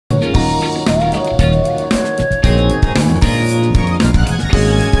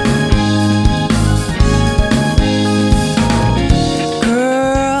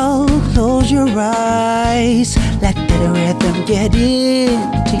get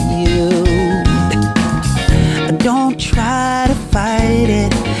into you. Don't try to fight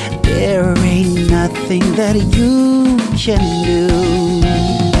it. There ain't nothing that you can do.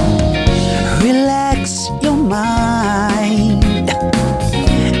 Relax your mind.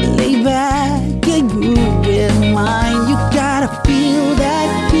 Lay back and groove with mine. You gotta feel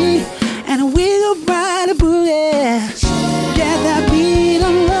that beat, and we'll ride a boogie. Get that beat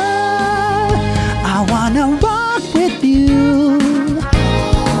of love. I wanna rock with you.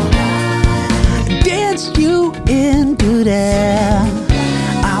 Dance you into that.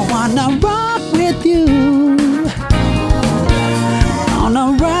 I wanna rock with you. Gonna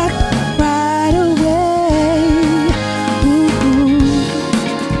rock right away. Ooh.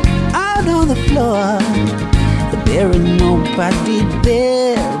 Out on the floor, there ain't nobody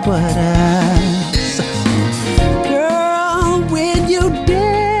there but us. Girl, when you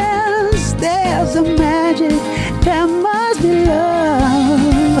dance, there's a magic. There must be love.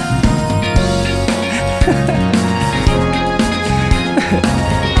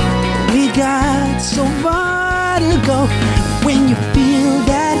 We got so far to go. When you feel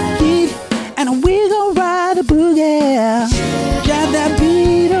that beat, and we gon' ride a boogie. Got that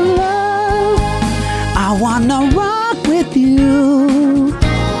beat of love. I wanna rock with you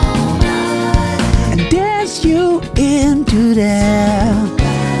and dance you into that.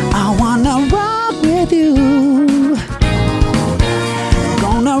 I wanna rock with you.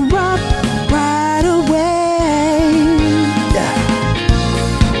 Gonna rock right away.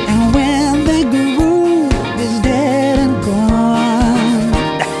 And when the groove is dead and gone,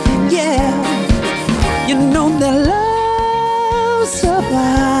 yeah, you know that love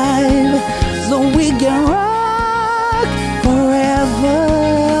survives, so we can rock forever.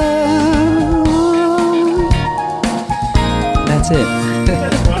 That's it.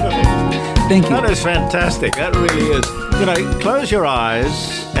 That's wonderful. Thank you. That is fantastic. That really is. You know, close your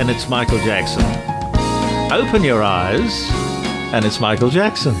eyes and it's Michael Jackson. Open your eyes and it's Michael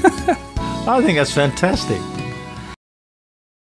Jackson. I think that's fantastic.